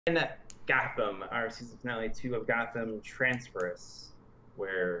And Gotham, our season finale 2 of Gotham transfers,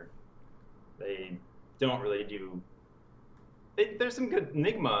 where they don't really do. There's some good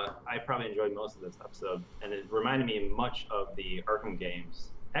Enigma. I probably enjoyed most of this episode, and it reminded me much of the Arkham games.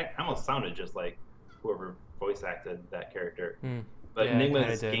 It almost sounded just like whoever voice acted that character. But Yeah, it kinda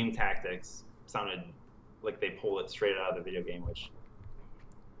Enigma's did. game tactics sounded like they pulled it straight out of the video game, which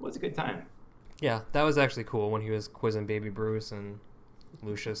was a good time. Yeah, that was actually cool when he was quizzing Baby Bruce and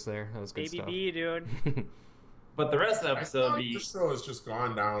Lucius there. That was good Baby stuff. B, dude. But the rest of the I episode, thought this show has just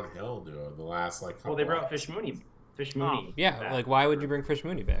gone downhill, dude. The last like couple. well, they brought Fish Mooney. Fish Mooney. Yeah, back. like why would you bring Fish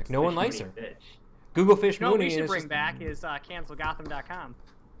Mooney back? No Fish one likes Mooney her. bitch. Google Fish No, Mooney. we should and it's bring just- back is cancelgotham.com.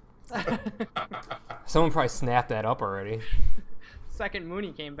 Someone probably snapped that up already. Second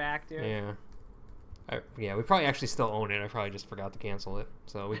Mooney came back, dude. Yeah. Yeah, we probably actually still own it. I probably just forgot to cancel it,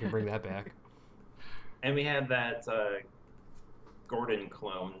 so we can bring that back. And we had that Gordon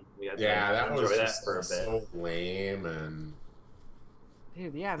clone. We had Yeah, to that enjoy was that just for a bit. so lame and.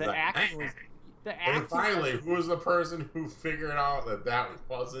 Dude, yeah, the Like, acting was. The And acting. finally, who was the person who figured out that that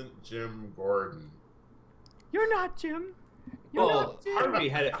wasn't Jim Gordon? You're not Jim. You're Well, not Jim. Harvey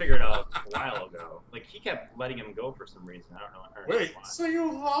had it figured out a while ago. Like, he kept letting him go for some reason. I don't know. Wait, so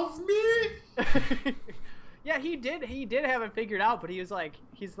you love me? Yeah, he did. He did have it figured out, but he's like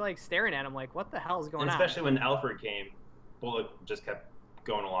staring at him like, what the hell is going And on? especially when Alfred came, Bullock just kept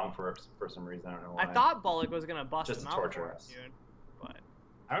going along for some reason. I don't know why. I thought Bullock was gonna bust Just him to out torture for it, us. dude. But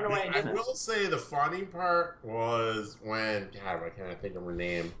I don't know why he I didn't. will say the funny part was when, God, why can't I think of her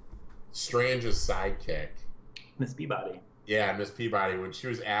name? Strange's sidekick. Miss Peabody. Yeah, Miss Peabody, when she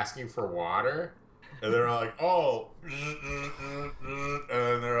was asking for water, and they're like, oh,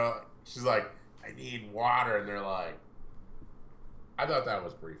 and then she's like, I need water, and they're like, I thought that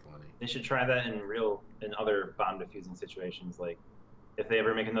was pretty funny. They should try that in other bomb defusing situations. Like, if they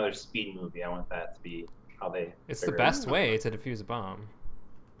ever make another Speed movie, I want that to be how they. It's the figure it best out. way to defuse a bomb.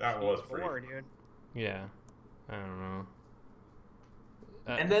 That was pretty four, funny. dude. Yeah. I don't know.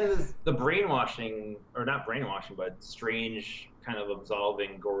 And then the brainwashing, or not brainwashing, but strange kind of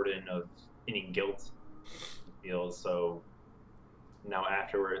absolving Gordon of any guilt he feels. So now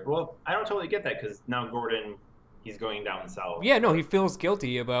afterward, well, I don't totally get that because now Gordon, he's going down south. Yeah, no, he feels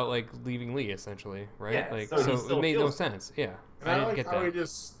guilty about like leaving Lee essentially, right? Yeah, like so he so still it made no feels- sense. Yeah. And I I didn't like get how he that.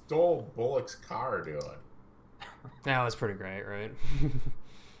 just stole Bullock's car, dude. That was pretty great, right?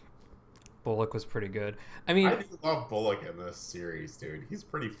 Bullock was pretty good. I mean, I do love Bullock in this series, dude. He's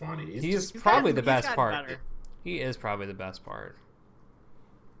pretty funny. he's just- probably the He's best gotten part. better. He is probably the best part.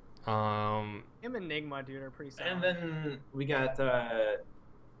 Him and Enigma, dude, are pretty solid. And then we got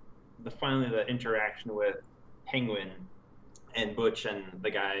finally the interaction with Penguin and Butch and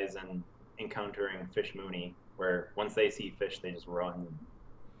the guys and encountering Fish Mooney, where once they see Fish, they just run.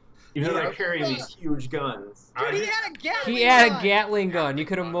 Even though Yeah, they're carrying these huge guns. Dude, I he just- had a Gatling He had a gun! Gatling gun. You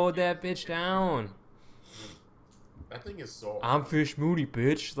could have mowed that bitch down. That thing is so. I'm Fish Mooney,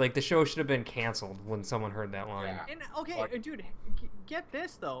 bitch. Like the show should have been canceled when someone heard that line. Yeah. And okay, Like- dude, get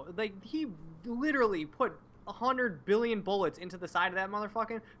this though. Like he literally put 100 billion bullets into the side of that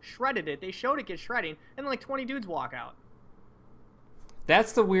motherfucking, shredded it. They showed it get shredding, and then like 20 dudes walk out.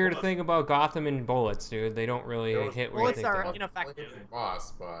 That's the weird thing about Gotham and bullets, dude. They don't really There was hit where you bullets think are they ineffective.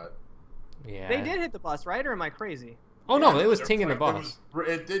 Boss, but Yeah. They did hit the bus, right? Or am I crazy? Oh no, Yeah, it was there Ting in the was- bus.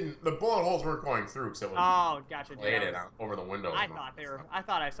 It didn't. The bullet holes weren't going through because it was Oh, gotcha. Dude. plated out over the windows. I and all thought that they were. stuff. I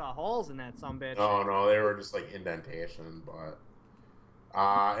thought I saw holes in that sumbitch. No, they were just like indentation, but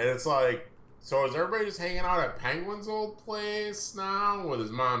and it's like, so is everybody just hanging out at Penguin's old place now with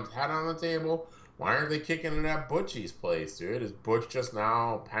his mom's head on the table? Why aren't they kicking it at Butchie's place, dude? Is Butch just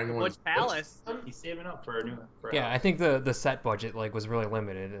now Penguin's Butch Palace. He's saving up for a new. Yeah, I think the set budget like was really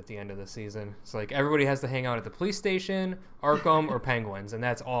limited at the end of the season. It's like everybody has to hang out at the police station, Arkham, or Penguins, and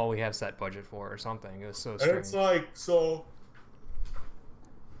that's all we have set budget for, or something. It was so And strange. it's like, so.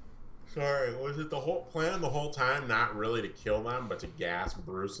 Sorry, was it the whole plan the whole time not really to kill them, but to gas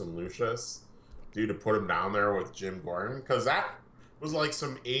Bruce and Lucius? Dude, to put them down there with Jim Gordon? Because that was like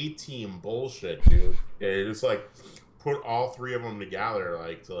some A-team bullshit, dude. Yeah, just like put all three of them together,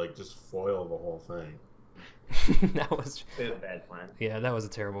 like to like just foil the whole thing. That was They had a bad plan. yeah, that was a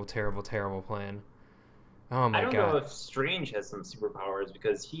terrible, terrible, terrible plan. Oh my I don't know god. if Strange has some superpowers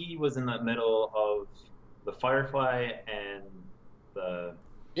because he was in the middle of the Firefly and the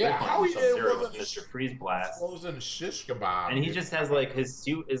Yeah, how he did Sub-Zero was with Mr. Freeze Blast, frozen shish kebab. and he dude. just has like his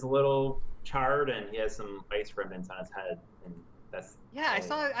suit is a little charred and he has some ice remnants on his head, and that's Yeah,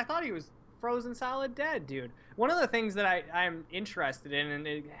 I thought he was frozen solid dead, dude. One of the things that I'm interested in, and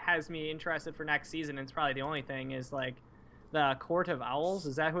it has me interested for next season, and it's probably the only thing, is like the Court of Owls.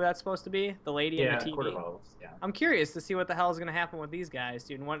 Is that who that's supposed to be? The lady in Yeah, the TV. Court of Owls. Yeah. I'm curious to see what the hell is going to happen with these guys,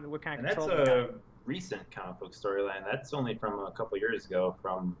 dude. And what kind of And control that's they a got. recent comic book storyline. That's only from a couple years ago,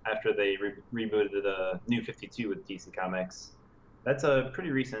 from after they rebooted the New 52 with DC Comics. That's a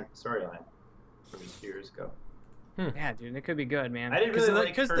pretty recent storyline from just a few years ago. Yeah, dude, it could be good, man. I didn't really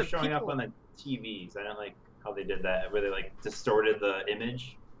like her the showing up people- on the TVs. I didn't like how they did that, where they like distorted the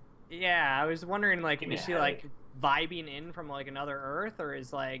image. Yeah, I was wondering, like, Give me is a she like vibing in from like another Earth, or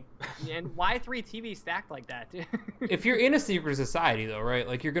is like, and why 3 TVs stacked like that, dude? If you're in a secret society, though, right?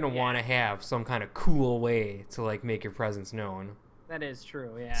 Like, you're gonna want to have some kind of cool way to like make your presence known. That is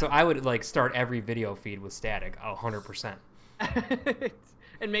true, yeah. So I would like start every video feed with static, 100%.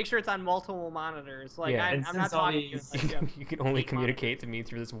 And make sure it's on multiple monitors. Like, Yeah, I'm not talking to you. these- Like, yeah. You can only communicate to me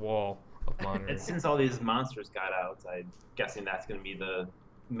through this wall of And monitors. since all these monsters got out, I'm guessing that's going to be the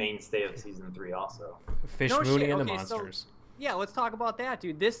mainstay of season 3 also. Fish No Mooney shit, and the okay, so- monsters. Yeah, let's talk about that,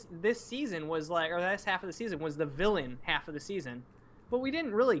 dude. This season was like, or this half of the season was the villain half of the season, but we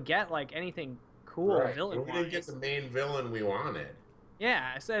didn't really get like anything cool Right. villain. We didn't get the main villain we wanted.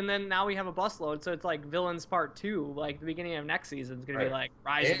 Yeah, so, and then now we have a busload, so it's like Villains Part 2, like the beginning of next season is gonna be Right. like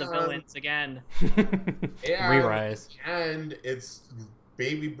Rise of the And- Villains again. Yeah. Re-rise. And it's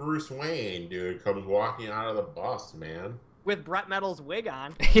baby Bruce Wayne, dude, comes walking out of the bus, man. With Brett Metal's wig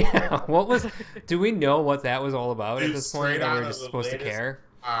on. Yeah, what was? Do we know what that was all about at Dude, this point? straight Or out we're of just the supposed to latest- care?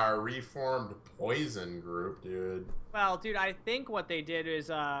 Reformed Poison group, dude. Well, dude, I think what they did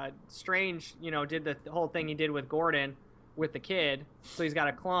is Strange, did the whole thing he did with Gordon with the kid, so he's got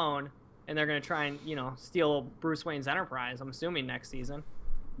a clone, and they're gonna try and, steal Bruce Wayne's enterprise, I'm assuming next season.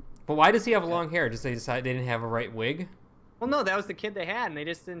 But why does he have long hair? Just they decided they didn't have a right wig? Well, no, that was the kid they had, and they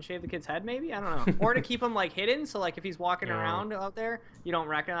just didn't shave the kid's head, maybe? I don't know. Or to keep him, like, hidden, so, like, if he's walking Yeah. around out there, you don't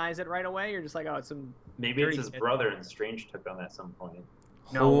recognize it right away. You're just like, oh, it's some... Maybe it's dirty his kid. brother and Strange took on at some point.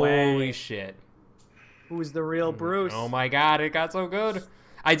 No Holy way. shit. Who's the real Bruce? Oh my god, it got so good.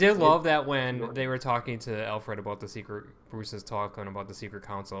 I did love that when they were talking to Alfred about the secret, Bruce is talking about the secret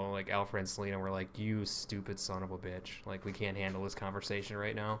council, like Alfred and Selena were like, you stupid son of a bitch. Like, we can't handle this conversation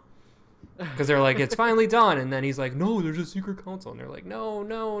right now. Because they're like, it's finally done. And then he's like, no, there's a secret council. And they're like, no,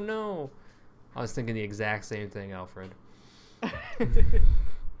 no, no. I was thinking the exact same thing, Alfred. Yeah.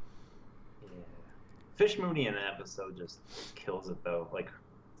 Fish Mooney in an episode just kills it though. Like,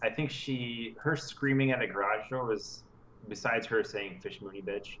 I think her screaming at a garage door was, besides her saying "Fish Mooney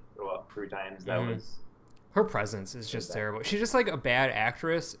bitch" 3 times, that Mhm. was. Her presence is just terrible. She's just like a bad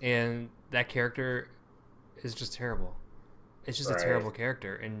actress, and that character is just terrible. It's just a Right. terrible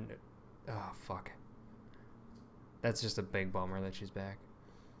character, and oh fuck, that's just a big bummer that she's back.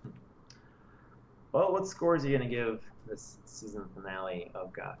 Well, what scores are you gonna give this season finale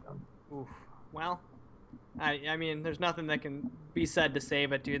of Gotham? Oof. Well, I mean, there's nothing that can be said to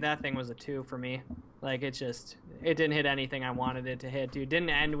save it, dude. That thing was a 2 for me. Like, it didn't hit anything I wanted it to hit, dude. Didn't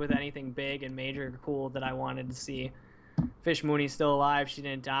end with anything big and major cool that I wanted to see. Fish Mooney's still alive. She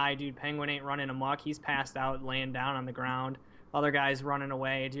didn't die, dude. Penguin ain't running amok. He's passed out, laying down on the ground. Other guys running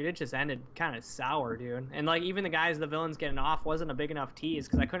away, dude. It just ended kind of sour, dude. And like, even the villains getting off wasn't a big enough tease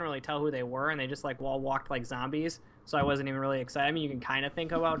because I couldn't really tell who they were, and they just like wall walked like zombies. So I wasn't even really excited. I mean, you can kind of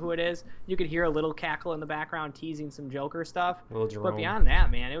think about who it is. You could hear a little cackle in the background teasing some Joker stuff. Little Jerome. But beyond that,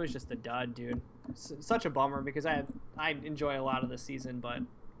 man, it was just a dud, dude. Such a bummer because I enjoy a lot of the season, but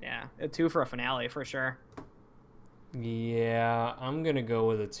yeah, a 2 for a finale for sure. Yeah, I'm gonna go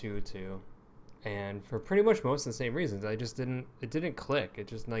with a 2 too, and for pretty much most of the same reasons. It didn't click. It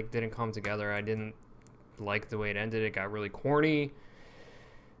just like didn't come together. I didn't like the way it ended. It got really corny.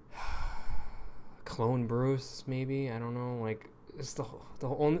 Clone Bruce, maybe, I don't know. Like, it's the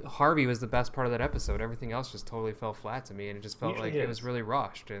only Harvey was the best part of that episode. Everything else just totally fell flat to me, and it just felt Usually like it is. was really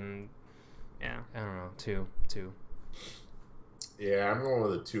rushed. And Yeah. I don't know, 2. Yeah, I'm going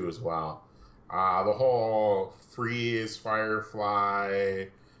with a 2 as well. The whole Freeze, Firefly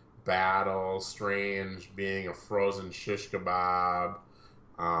battle, Strange being a frozen shish kebab,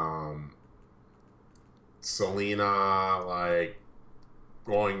 Selena, like,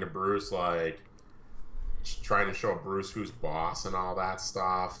 going to Bruce, like, trying to show Bruce who's boss and all that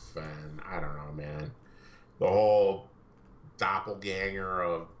stuff. And I don't know, man. The whole doppelganger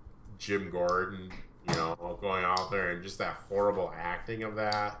of Jim Gordon, going out there and just that horrible acting of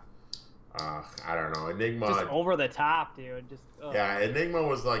that. I don't know. Enigma. Just over the top, dude. Just ugh. Yeah, Enigma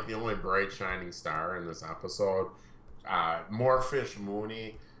was like the only bright shining star in this episode. More Fish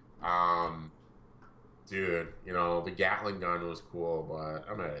Mooney. Dude, the Gatling gun was cool,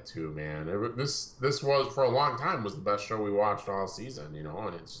 but I'm at a 2, man. This was for a long time was the best show we watched all season,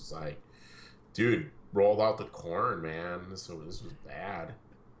 and it's just like, dude, rolled out the corn, man. This was bad.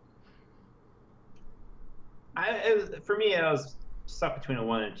 For me, I was stuck between a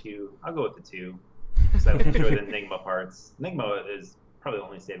 1 and 2. I'll go with the 2 because I enjoy the Enigma parts. Enigma is probably the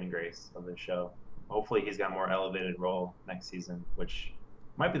only saving grace of this show. Hopefully, he's got a more elevated role next season, which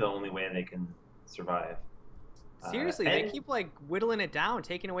might be the only way they can survive. Seriously, they keep like whittling it down,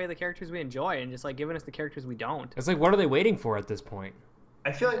 taking away the characters we enjoy, and just like giving us the characters we don't. It's like, what are they waiting for at this point?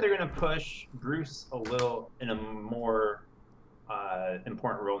 I feel like they're going to push Bruce a little in a more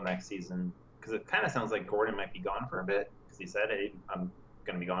important role next season, because it kind of sounds like Gordon might be gone for a bit, because he said, hey, I'm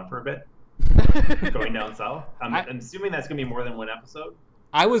going to be gone for a bit, going down south. I'm assuming that's going to be more than one episode.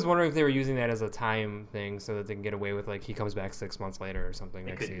 I was wondering if they were using that as a time thing so that they can get away with, like, he comes back 6 months later or something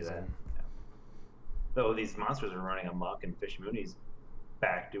next season. Though these monsters are running amok and Fish Mooney's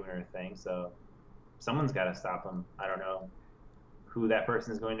back doing her thing, so someone's got to stop them. I don't know who that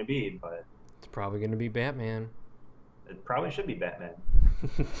person is going to be, but it's probably going to be Batman. It probably should be Batman.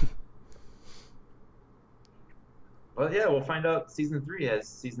 But yeah, we'll find out season 3 as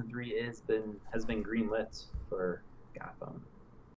season 3 has been greenlit for Gotham.